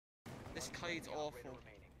This kide's awful.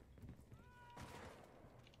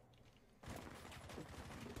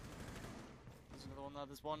 There's another one there.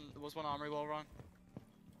 There was one armory wall run.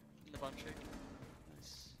 In the Banshee.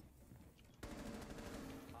 Nice.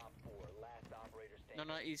 No,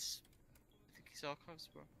 I think he's archives,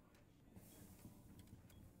 bro.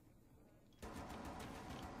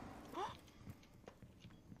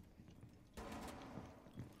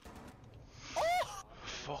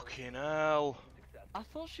 Fucking hell. I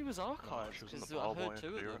thought she was archives because I heard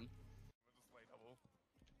two of them.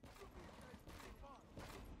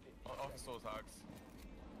 Officer tags.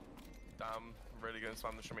 Damn, really gonna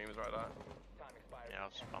spam the Shamimas right there. Yeah, I'll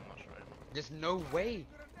spam that Shamima. There's no way.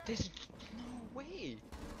 There's no way.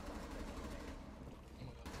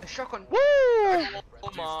 A shotgun. Woo! Oh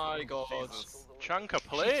my god. Jesus. Chanka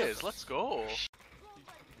plays, let's go.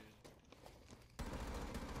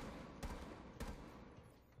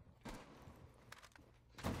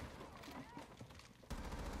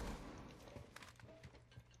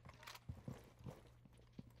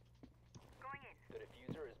 The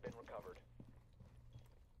diffuser has been recovered.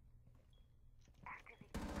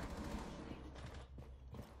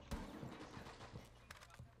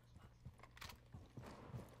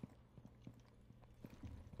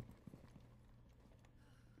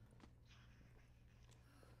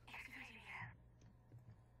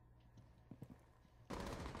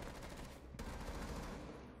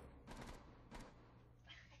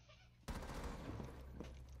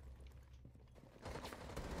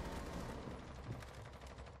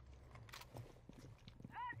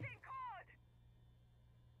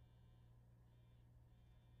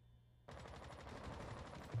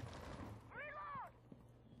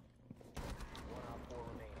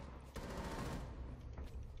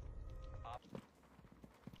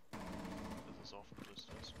 Off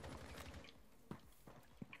ballistas. Oh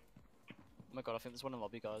my god, I think there's one in the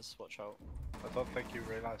lobby, guys. Watch out. I don't think you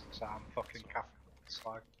realise that I'm fucking capping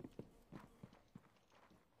slag.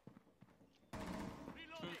 I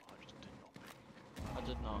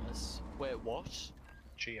did notice. Wait, what?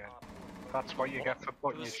 GN. That's what you get for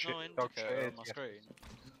putting your There's shit no dog indicator shit on my in. screen.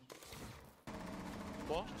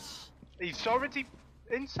 What? He's already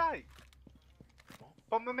inside.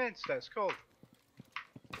 On the main stairs, cool.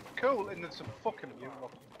 Cool, and there's some fucking mute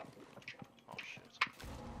up. Oh shit.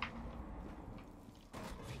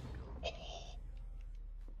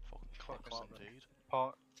 Fucking close indeed.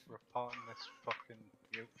 Reporting this fucking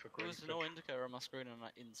mute for There green. was no indicator on my screen and I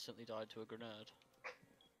instantly died to a grenade.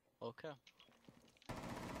 Okay.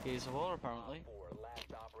 He's a war apparently.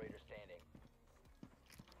 Last operator standing.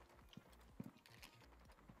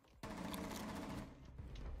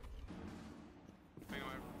 I think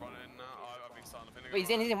I'm running now. I've been starting to think. Wait,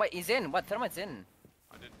 he's in. Wait, he's in. What? Thermite's in.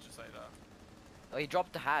 I did just say that. Oh, he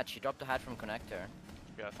dropped the hatch. He dropped the hatch from connector.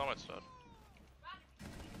 Yeah, I thought it's dead.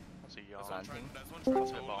 That's a yarn. Planting. There's one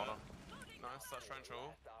That's trench a hall Hibana. there. Nice, that's trench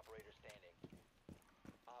hall. Last operator standing.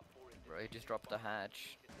 Op 4 is Bro, he just dropped the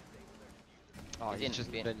hatch. Oh, He's he's in, just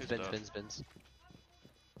he's in. bins, He's bins, dead. bins, bins.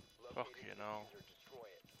 Fuck you know. or destroy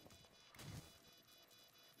it.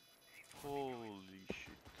 Holy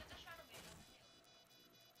shit.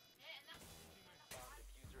 Bomb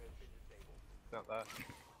diffuser has been disabled. Not there.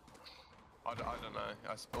 I don't know.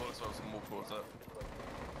 All I saw was some more towards it.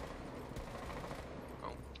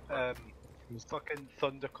 Oh. Fucking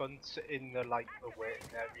thunder cunts in the like the waiting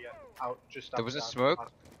area out just. There was a outside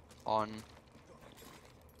smoke on.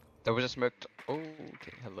 There was a smoke. Oh,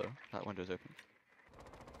 okay. Hello. That window's open.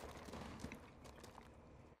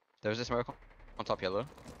 There was a smoke on top yellow.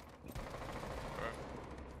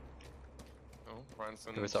 Oh,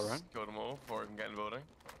 Branson Who was that, Ryan? killed them all before I can get in the building.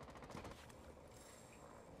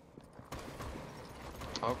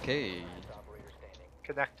 Okay. Last operator standing.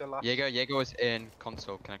 Connector last. Jager was in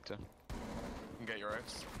console connector. You can get your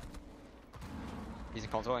X. He's in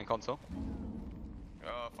console.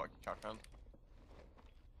 Oh, fuck, Capcan.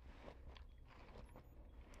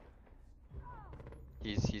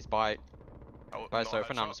 He's by Oh, By not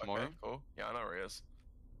sofa now headshot, this morning. Okay, cool. Yeah, I know where he is.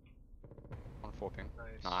 on 4 ping.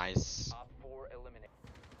 Nice. Nice. Op 4 eliminated.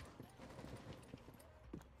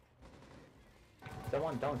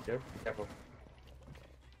 Someone downstairs, be careful.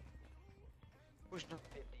 Push 15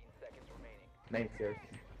 seconds remaining. Main stairs.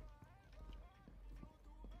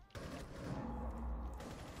 Op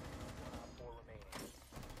 4 remaining.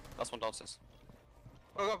 Last one downstairs.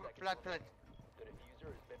 Oh, go, plant. The diffuser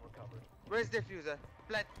has been recovered. Where's the diffuser?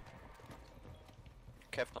 Plant.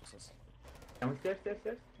 Kev downstairs. Downstairs,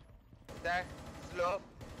 stairs. There. Slow.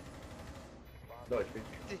 Low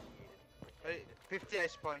HP. 50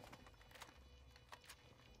 edge point.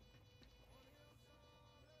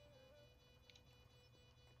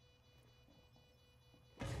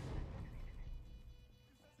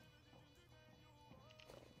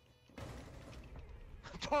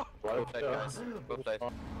 fuck? Well played, guys. Well played.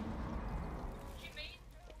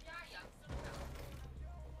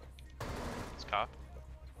 It's car.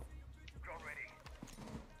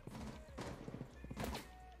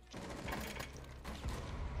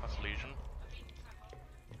 That's Legion.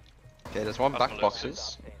 Okay, there's one That's back Melissa.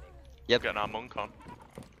 boxes. Yep. Getting our monk on.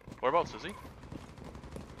 Whereabouts is he?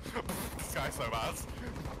 This guy's so bad.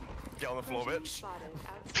 Get on the floor, bitch.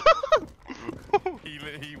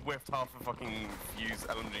 he whiffed half a fucking fused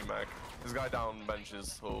LMG mag. This guy down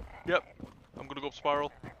benches. Oh. Yep. I'm gonna go up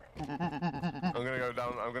spiral. I'm gonna go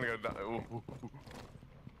down. Ooh.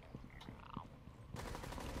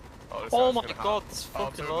 Oh, this Oh guy's my gonna god, have- it's Oh,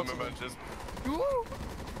 fucking two of loads them of in them. benches.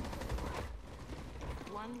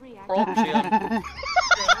 One reactor.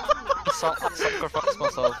 I sacrificed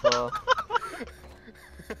myself.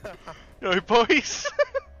 Yo, boys!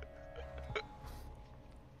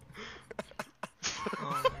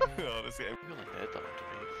 Oh, this game. I'm gonna head that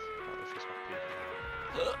underneath.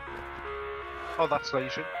 Oh, that's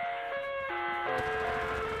Legion.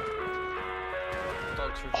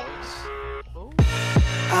 Dogs rejoice.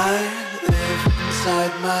 I live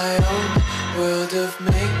inside my own world of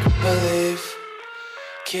make-believe.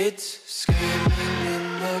 Kids screaming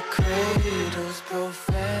in the cradles,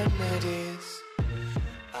 profanity.